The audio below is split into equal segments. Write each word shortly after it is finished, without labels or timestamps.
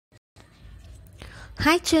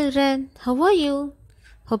Hi children, how are you?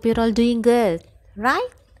 Hope you're all doing good, right?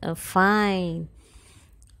 Fine.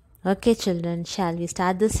 Okay children, shall we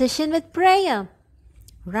start the session with prayer?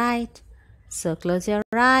 Right. So close your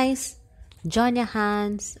eyes, join your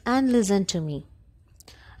hands and listen to me.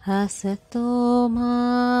 Asatoma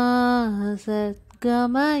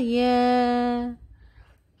Satgamaya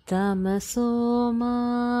Tamasoma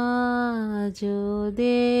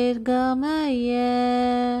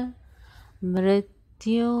Jyotirgamaya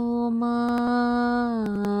Mrityoma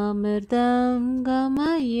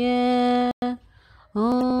Gamaya.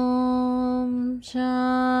 Om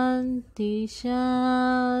Shanti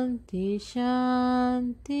Shanti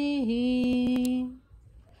Shanti.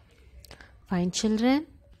 Fine children.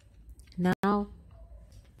 Now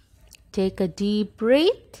take a deep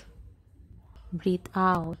breath. Breathe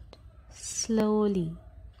out slowly.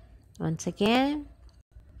 Once again.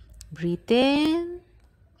 Breathe in.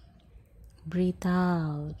 Breathe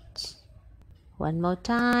out. One more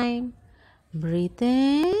time. Breathe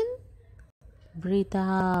in. Breathe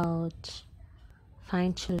out.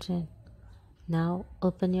 Fine children. Now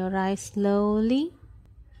open your eyes slowly.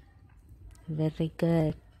 Very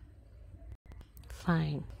good.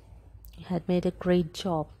 Fine. You had made a great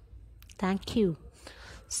job. Thank you.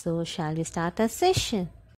 So shall we start our session?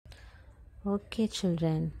 Okay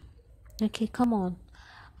children. Okay, come on.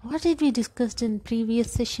 What did we discuss in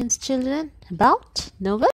previous sessions, children? About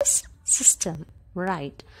nervous system.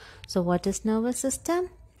 Right. So what is nervous system?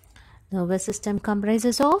 Nervous system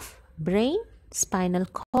comprises of brain, spinal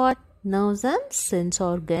cord, nerves and sense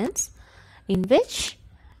organs in which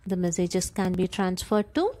the messages can be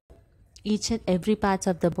transferred to each and every part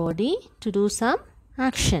of the body to do some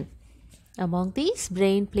action. Among these,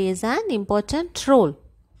 brain plays an important role.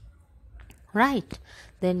 Right.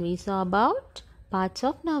 Then we saw about parts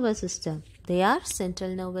of nervous system. They are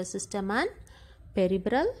central nervous system and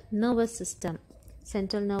peripheral nervous system.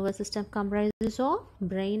 Central nervous system comprises of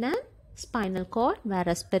brain and spinal cord,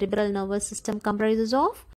 whereas peripheral nervous system comprises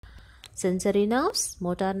of sensory nerves,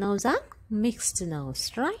 motor nerves and mixed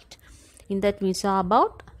nerves, right? In that we saw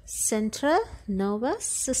about central nervous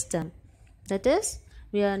system. That is,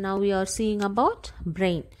 we are seeing about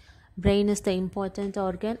brain. Brain is the important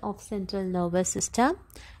organ of central nervous system.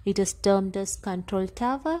 It is termed as control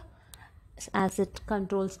tower as it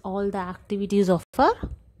controls all the activities of our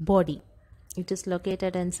body. It is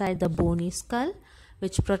located inside the bony skull,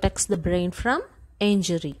 which protects the brain from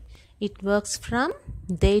injury. It works from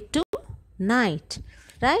day to night,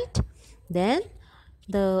 right? Then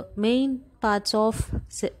the main parts of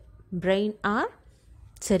brain are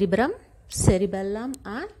cerebrum, cerebellum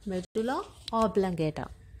and medulla oblongata.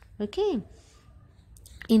 Okay.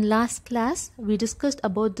 In last class, we discussed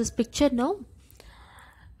about this picture now.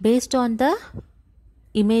 Based on the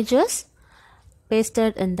images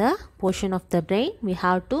pasted in the portion of the brain, we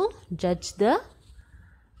have to judge the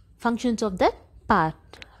functions of that part,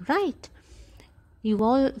 right? You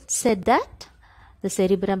all said that the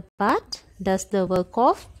cerebrum part does the work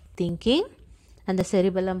of thinking and the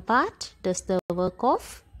cerebellum part does the work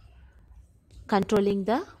of controlling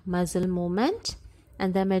the muscle movement,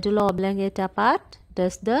 and the medulla oblongata part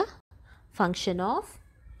does the function of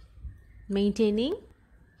maintaining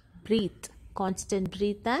constant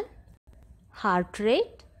breath and heart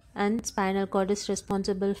rate, and spinal cord is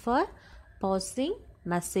responsible for passing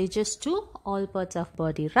messages to all parts of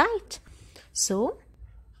body, right? So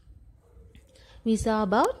we saw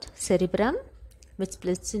about cerebrum, which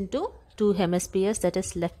splits into two hemispheres, that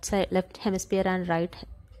is left hemisphere and right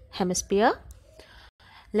hemisphere.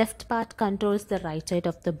 Left part controls the right side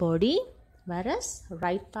of the body, whereas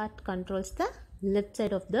right part controls the left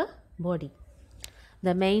side of the body.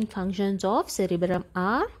 The main functions of cerebrum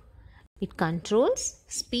are: it controls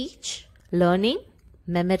speech, learning,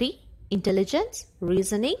 memory, intelligence,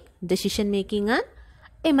 reasoning, decision making and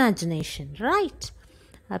imagination, right?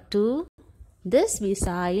 Up to this we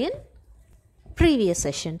saw in previous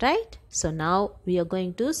session, right? So now we are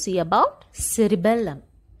going to see about cerebellum.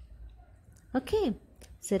 Okay,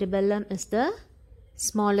 cerebellum is the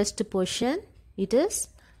smallest portion. It is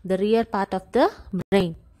the rear part of the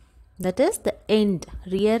brain. That is the end,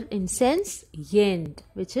 rear in sense end,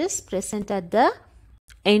 which is present at the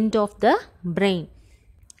end of the brain.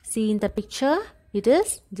 See in the picture, it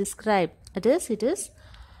is described. It is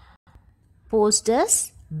posed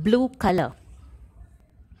as blue color.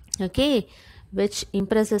 Okay, which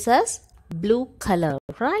impresses us blue color,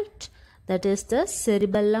 right? That is the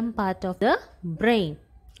cerebellum part of the brain.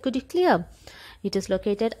 Could you clear? It is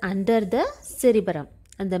located under the cerebrum,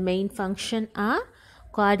 and the main function are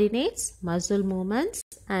coordinates muscle movements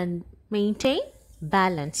and maintain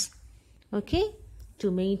balance. Okay,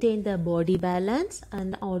 to maintain the body balance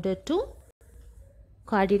and in order to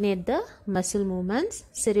coordinate the muscle movements.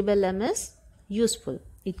 Cerebellum is useful.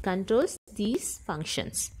 It controls these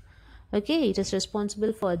functions. Okay, it is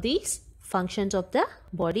responsible for these functions of the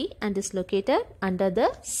body and is located under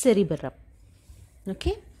the cerebellum.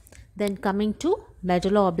 Okay, then coming to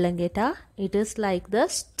medulla oblongata, it is like the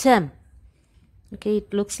stem. Okay,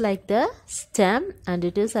 it looks like the stem and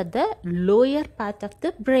it is at the lower part of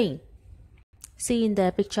the brain. See in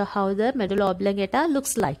the picture how the medulla oblongata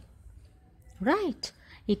looks like. Right,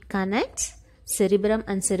 it connects cerebrum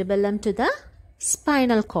and cerebellum to the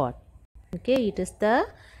spinal cord. Okay, it is the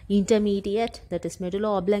intermediate, that is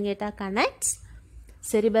medulla oblongata connects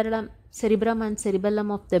cerebrum and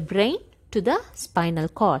cerebellum of the brain to the spinal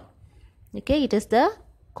cord. Okay, it is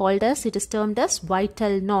termed as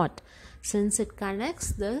vital knot. Since it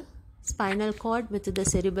connects the spinal cord with the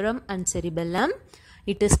cerebrum and cerebellum,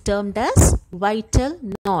 it is termed as vital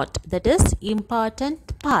knot, that is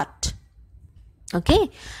important part.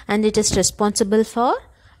 Okay, and it is responsible for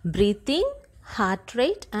breathing, heart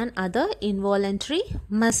rate and other involuntary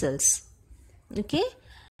muscles. Okay,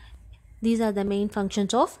 these are the main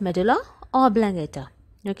functions of medulla oblongata.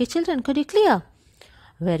 Okay children, could you clear?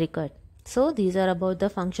 Very good. So these are about the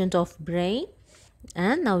functions of brain.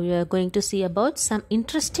 And now we are going to see about some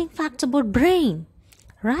interesting facts about brain.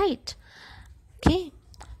 Right. Okay.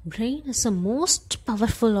 Brain is the most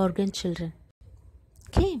powerful organ, children.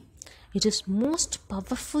 Okay. It is most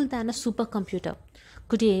powerful than a supercomputer.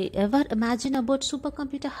 Could you ever imagine about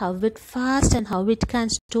supercomputer? How it fast and how it can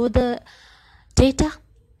store the data?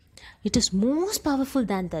 It is most powerful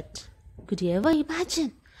than that. Could you ever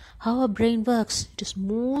imagine how a brain works? It is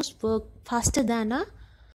faster than a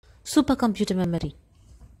supercomputer memory.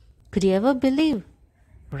 Could you ever believe?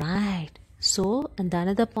 Right. So, and the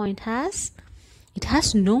another point it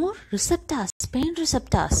has no receptors, pain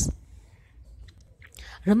receptors.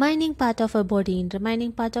 Remaining part of our body,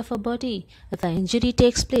 if an injury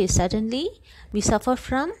takes place, suddenly we suffer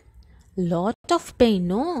from lot of pain.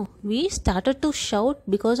 No, we started to shout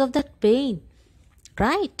because of that pain.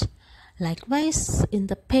 Right. Likewise, in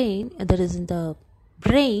the pain, that is in the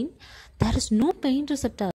brain, there is no pain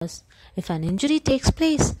receptors. If an injury takes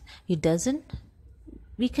place,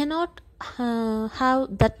 we cannot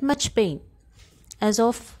have that much pain as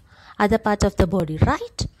of other parts of the body,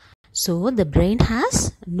 right? So the brain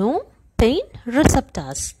has no pain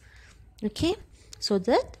receptors. Okay, so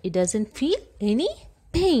that it doesn't feel any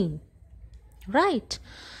pain, right?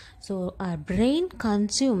 So our brain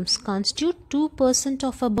constitute 2%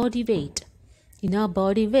 of our body weight. In our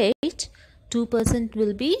body weight, 2%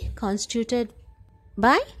 will be constituted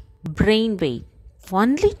by brain weight.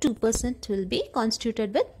 Only 2% will be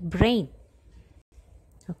constituted with brain.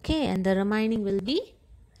 Okay, and the remaining will be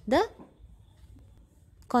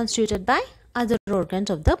constituted by other organs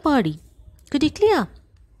of the body. Could you clear?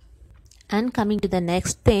 And coming to the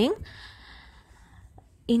next thing,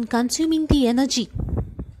 in consuming the energy.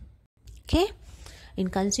 Okay, in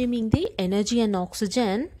consuming the energy and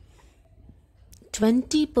oxygen,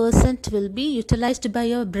 20% will be utilized by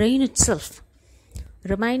your brain itself.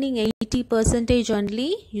 Remaining 80%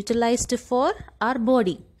 only utilized for our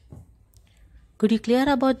body. Could you clear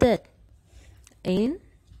about that? In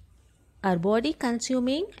our body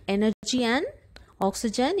consuming energy and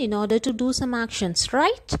oxygen in order to do some actions,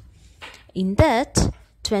 right? In that,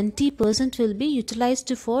 20% will be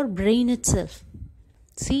utilized for brain itself.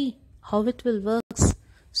 See how it will work,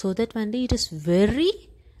 so that only it is very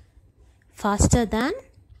faster than,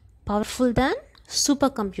 powerful than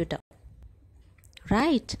supercomputer.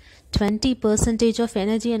 Right? 20% of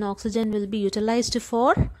energy and oxygen will be utilized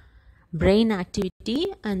for brain activity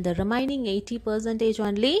and the remaining 80%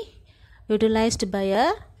 only utilized by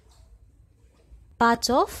our parts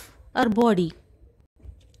of our body.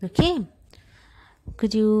 Okay?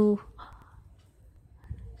 Could you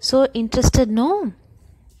so interested? No?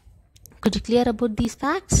 Could you clear about these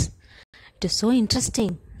facts? It is so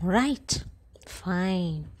interesting, right?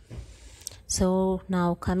 Fine. So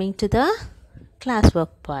now coming to the classwork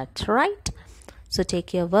part, right? So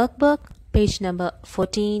take your workbook, page number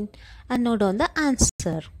 14 and note down the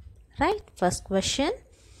answer, right? First question,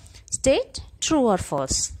 state true or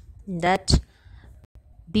false. That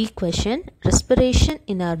B question, respiration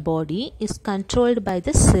in our body is controlled by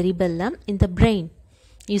the cerebellum in the brain.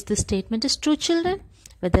 Is the statement is true, children?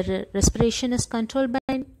 Whether respiration is controlled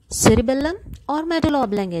by cerebellum or medulla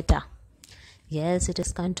oblongata? Yes, it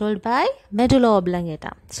is controlled by medulla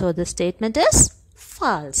oblongata. So the statement is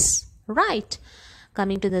false. Right.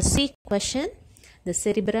 Coming to the C question, the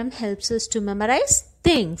cerebrum helps us to memorize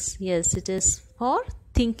things. Yes, it is for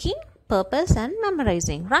thinking purpose and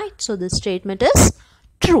memorizing, right? So this statement is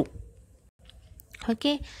true.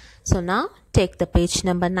 Okay, so now take the page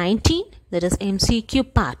number 19, that is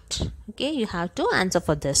MCQ part. Okay, you have to answer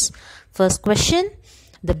for this. First question,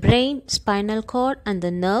 the brain, spinal cord and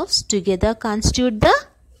the nerves together constitute the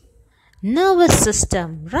nervous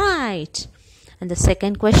system, right? And the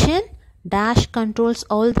second question, dash controls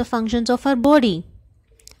all the functions of our body.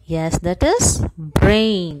 Yes, that is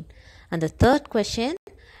brain. And the third question,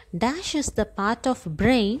 dash is the part of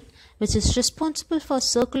brain which is responsible for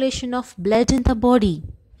circulation of blood in the body.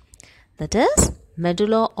 That is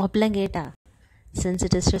medulla oblongata. Since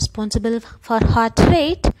it is responsible for heart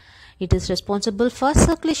rate, it is responsible for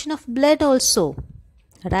circulation of blood also.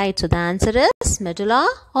 Right, so the answer is medulla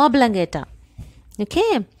oblongata.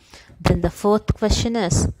 Okay, then the fourth question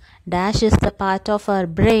is, dash is the part of our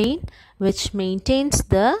brain which maintains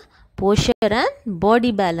the posture and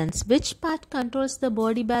body balance. Which part controls the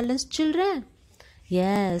body balance, children?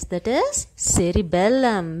 Yes, that is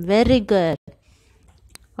cerebellum. Very good.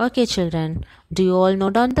 Okay, children, do you all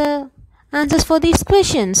note down the answers for these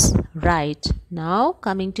questions? Right. Now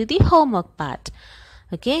coming to the homework part.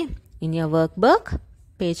 Okay, in your workbook,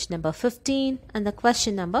 page number 15 and the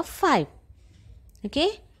question number 5.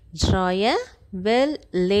 Okay, draw a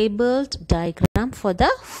well-labeled diagram for the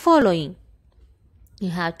following. You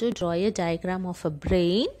have to draw a diagram of a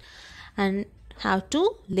brain and have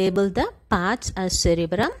to label the parts as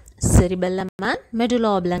cerebrum, cerebellum and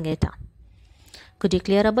medulla oblongata. Could you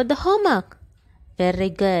clear about the homework? Very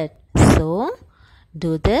good. So,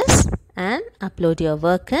 do this and upload your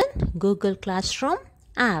work in Google Classroom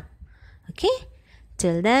app. Okay?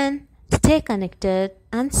 Till then, stay connected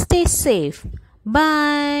and stay safe.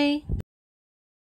 Bye.